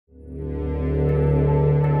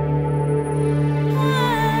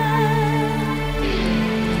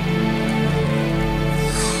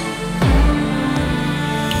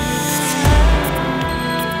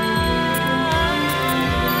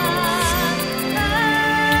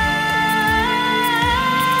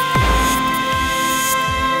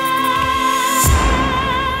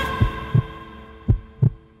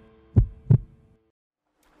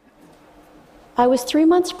I was 3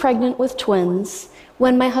 months pregnant with twins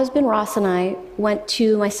when my husband Ross and I went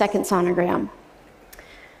to my second sonogram.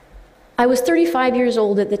 I was 35 years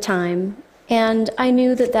old at the time, and I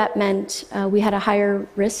knew that that meant we had a higher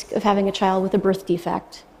risk of having a child with a birth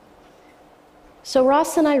defect. So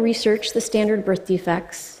Ross and I researched the standard birth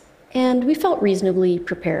defects, and we felt reasonably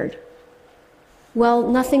prepared. Well,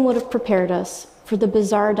 nothing would have prepared us for the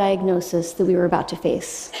bizarre diagnosis that we were about to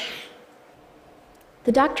face.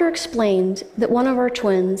 The doctor explained that one of our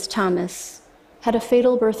twins, Thomas, had a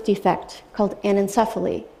fatal birth defect called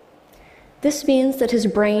anencephaly. This means that his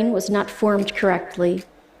brain was not formed correctly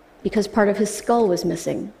because part of his skull was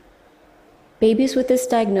missing. Babies with this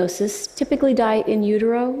diagnosis typically die in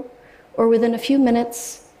utero or within a few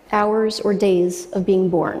minutes, hours, or days of being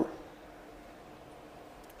born.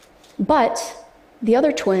 But the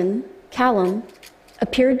other twin, Callum,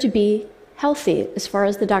 appeared to be healthy as far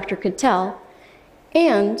as the doctor could tell,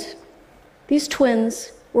 and these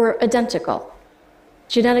twins were identical,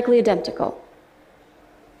 genetically identical.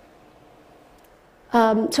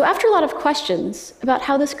 So after a lot of questions about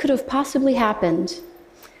how this could have possibly happened,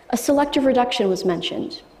 a selective reduction was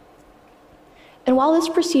mentioned. And while this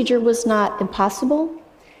procedure was not impossible,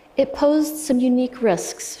 it posed some unique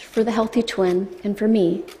risks for the healthy twin and for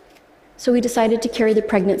me. So we decided to carry the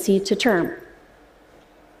pregnancy to term.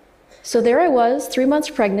 So there I was, 3 months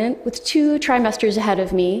pregnant with 2 trimesters ahead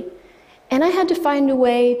of me, and I had to find a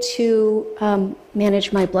way to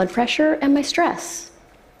manage my blood pressure and my stress.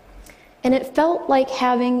 And it felt like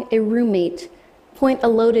having a roommate point a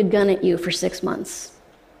loaded gun at you for 6 months.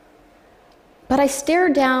 But I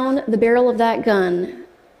stared down the barrel of that gun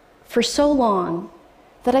for so long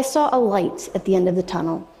that I saw a light at the end of the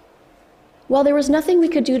tunnel. While there was nothing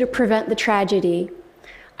we could do to prevent the tragedy,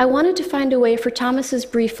 I wanted to find a way for Thomas's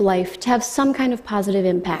brief life to have some kind of positive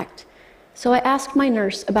impact. So I asked my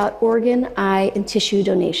nurse about organ, eye, and tissue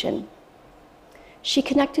donation. She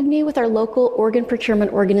connected me with our local organ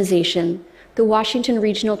procurement organization, the Washington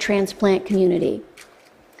Regional Transplant Community.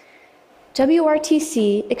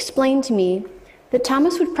 WRTC explained to me that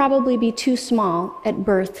Thomas would probably be too small at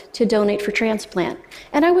birth to donate for transplant.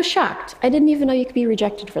 And I was shocked. I didn't even know you could be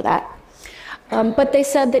rejected for that. But they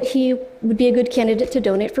said that he would be a good candidate to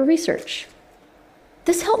donate for research.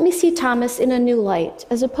 This helped me see Thomas in a new light.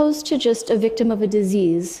 As opposed to just a victim of a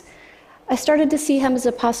disease, I started to see him as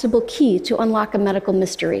a possible key to unlock a medical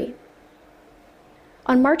mystery.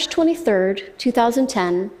 On March 23rd,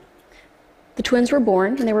 2010, the twins were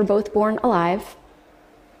born, and they were both born alive.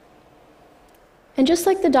 And just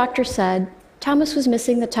like the doctor said, Thomas was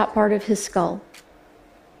missing the top part of his skull.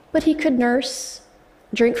 But he could nurse,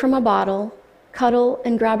 drink from a bottle, cuddle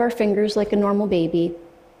and grab our fingers like a normal baby,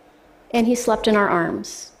 and he slept in our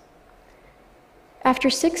arms. After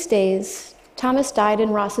 6 days, Thomas died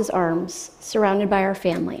in Ross's arms, surrounded by our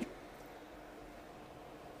family.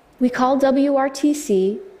 We called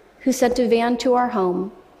WRTC, who sent a van to our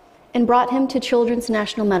home and brought him to Children's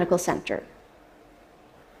National Medical Center.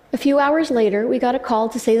 A few hours later, we got a call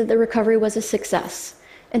to say that the recovery was a success,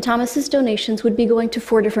 and Thomas's donations would be going to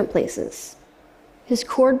 4 different places. His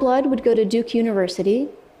cord blood would go to Duke University.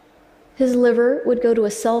 His liver would go to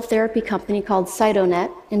a cell therapy company called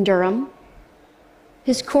Cytonet in Durham.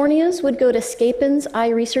 His corneas would go to Scapin's Eye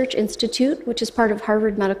Research Institute, which is part of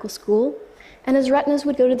Harvard Medical School, and his retinas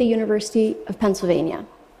would go to the University of Pennsylvania.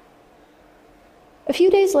 A few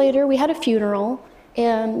days later, we had a funeral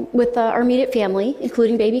with our immediate family,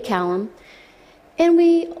 including baby Callum, and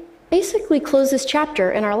we basically closed this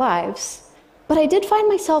chapter in our lives. But I did find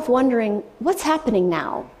myself wondering, what's happening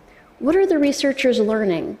now? What are the researchers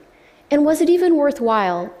learning? And was it even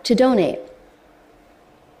worthwhile to donate?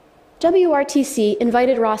 WRTC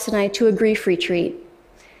invited Ross and I to a grief retreat,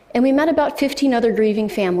 and we met about 15 other grieving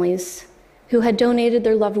families who had donated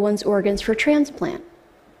their loved ones' organs for transplant.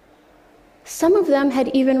 Some of them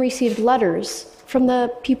had even received letters from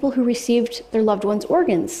the people who received their loved ones'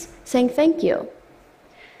 organs saying thank you.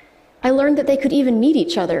 I learned that they could even meet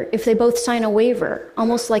each other if they both sign a waiver,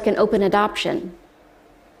 almost like an open adoption.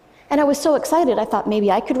 And I was so excited, I thought maybe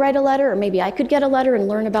I could write a letter, or maybe I could get a letter and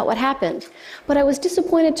learn about what happened. But I was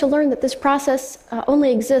disappointed to learn that this process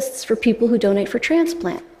only exists for people who donate for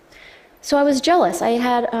transplant. So I was jealous. I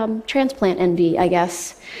had transplant envy, I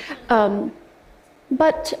guess.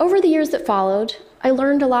 But over the years that followed, I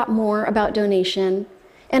learned a lot more about donation,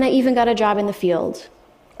 and I even got a job in the field.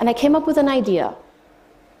 And I came up with an idea.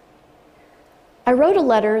 I wrote a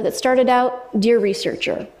letter that started out, "Dear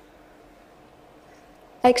Researcher."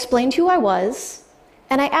 I explained who I was,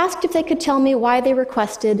 and I asked if they could tell me why they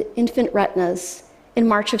requested infant retinas in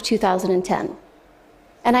March of 2010.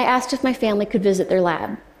 And I asked if my family could visit their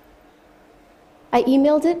lab. I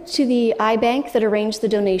emailed it to the eye bank that arranged the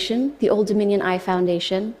donation, the Old Dominion Eye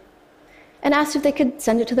Foundation, and asked if they could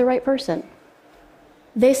send it to the right person.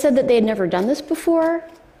 They said that they had never done this before,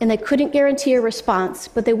 and they couldn't guarantee a response,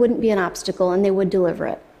 but they wouldn't be an obstacle and they would deliver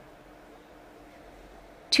it.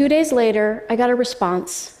 2 days later, I got a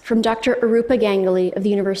response from Dr. Arupa Ganguly of the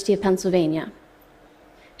University of Pennsylvania.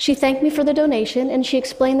 She thanked me for the donation, and she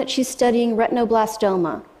explained that she's studying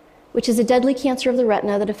retinoblastoma, which is a deadly cancer of the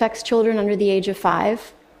retina that affects children under the age of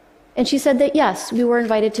 5. And she said that, yes, we were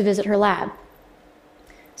invited to visit her lab.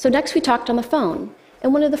 So next we talked on the phone,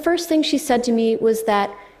 and one of the first things she said to me was that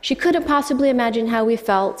she couldn't possibly imagine how we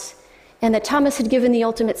felt, and that Thomas had given the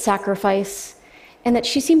ultimate sacrifice, and that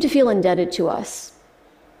she seemed to feel indebted to us.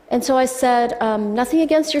 And so I said, nothing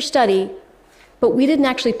against your study, but we didn't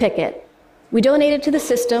actually pick it. We donated to the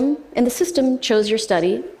system, and the system chose your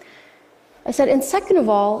study. I said, and second of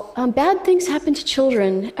all, bad things happen to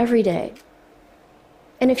children every day.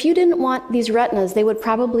 And if you didn't want these retinas, they would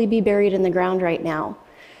probably be buried in the ground right now.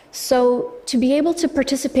 So to be able to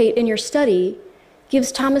participate in your study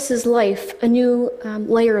gives Thomas's life a new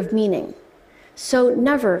layer of meaning. So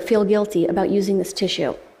never feel guilty about using this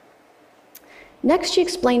tissue. Next, she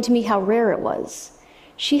explained to me how rare it was.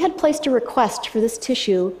 She had placed a request for this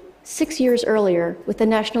tissue 6 years earlier with the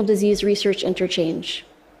National Disease Research Interchange.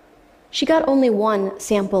 She got only one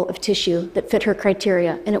sample of tissue that fit her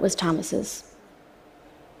criteria, and it was Thomas's.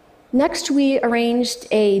 Next, we arranged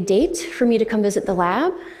a date for me to come visit the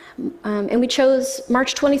lab, and we chose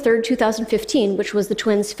March 23rd, 2015, which was the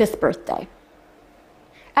twins' 5th birthday.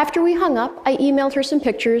 After we hung up, I emailed her some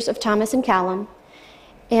pictures of Thomas and Callum,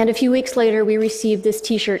 and a few weeks later, we received this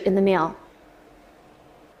t-shirt in the mail.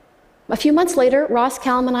 A few months later, Ross,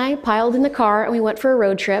 Callum, and I piled in the car and we went for a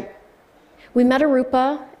road trip. We met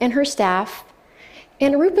Arupa and her staff,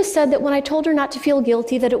 and Arupa said that when I told her not to feel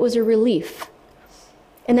guilty, that it was a relief,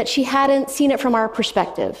 and that she hadn't seen it from our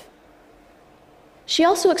perspective. She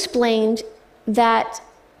also explained that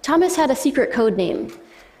Thomas had a secret code name.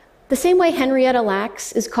 The same way Henrietta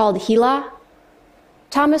Lacks is called Gila,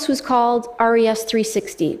 Thomas was called RES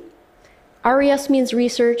 360. RES means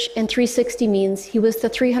research, and 360 means he was the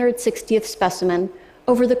 360th specimen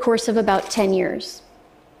over the course of about 10 years.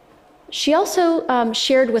 She also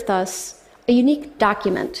shared with us a unique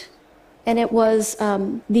document, and it was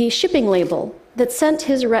the shipping label that sent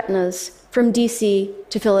his retinas from DC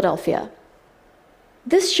to Philadelphia.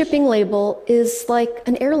 This shipping label is like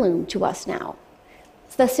an heirloom to us now.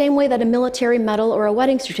 It's the same way that a military medal or a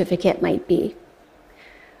wedding certificate might be.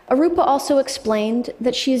 Arupa also explained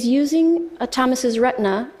that she is using Thomas's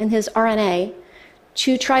retina and his RNA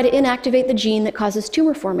to try to inactivate the gene that causes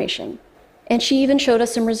tumor formation. And she even showed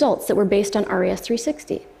us some results that were based on RES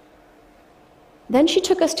 360. Then she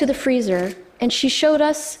took us to the freezer and she showed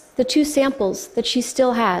us the 2 samples that she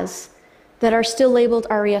still has that are still labeled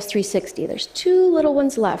RES 360. There's 2 little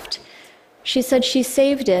ones left. She said she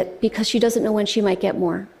saved it because she doesn't know when she might get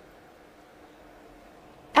more.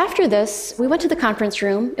 After this, we went to the conference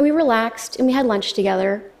room and we relaxed and we had lunch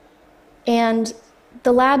together. And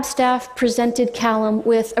the lab staff presented Callum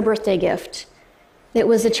with a birthday gift. It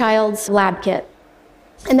was a child's lab kit.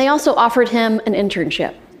 And they also offered him an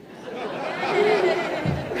internship.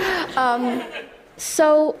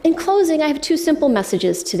 So in closing, I have 2 simple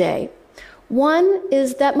messages today. One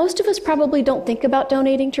is that most of us probably don't think about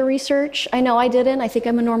donating to research. I know I didn't. I think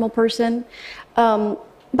I'm a normal person.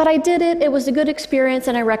 But I did it. It was a good experience,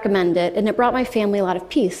 and I recommend it. And it brought my family a lot of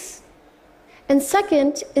peace. And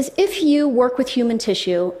second is if you work with human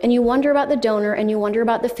tissue and you wonder about the donor and you wonder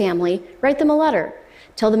about the family, write them a letter.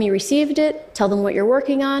 Tell them you received it, tell them what you're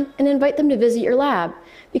working on, and invite them to visit your lab,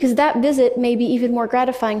 because that visit may be even more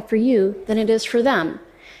gratifying for you than it is for them.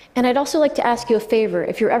 And I'd also like to ask you a favor.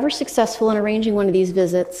 If you're ever successful in arranging one of these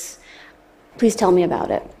visits, please tell me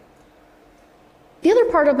about it. The other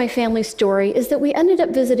part of my family's story is that we ended up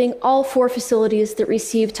visiting all 4 facilities that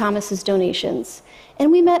received Thomas's donations,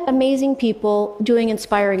 and we met amazing people doing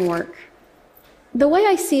inspiring work. The way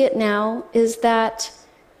I see it now is that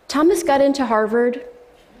Thomas got into Harvard,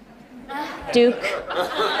 Duke,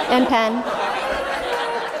 and Penn,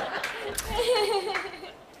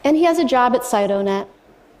 and he has a job at CytoNet,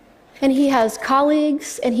 and he has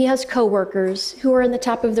colleagues and he has coworkers who are in the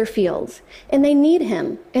top of their field, and they need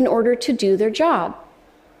him in order to do their job.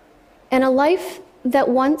 And a life that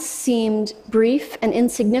once seemed brief and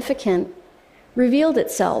insignificant revealed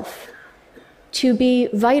itself to be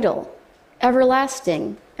vital,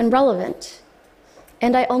 everlasting, and relevant.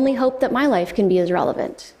 And I only hope that my life can be as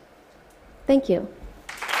relevant. Thank you.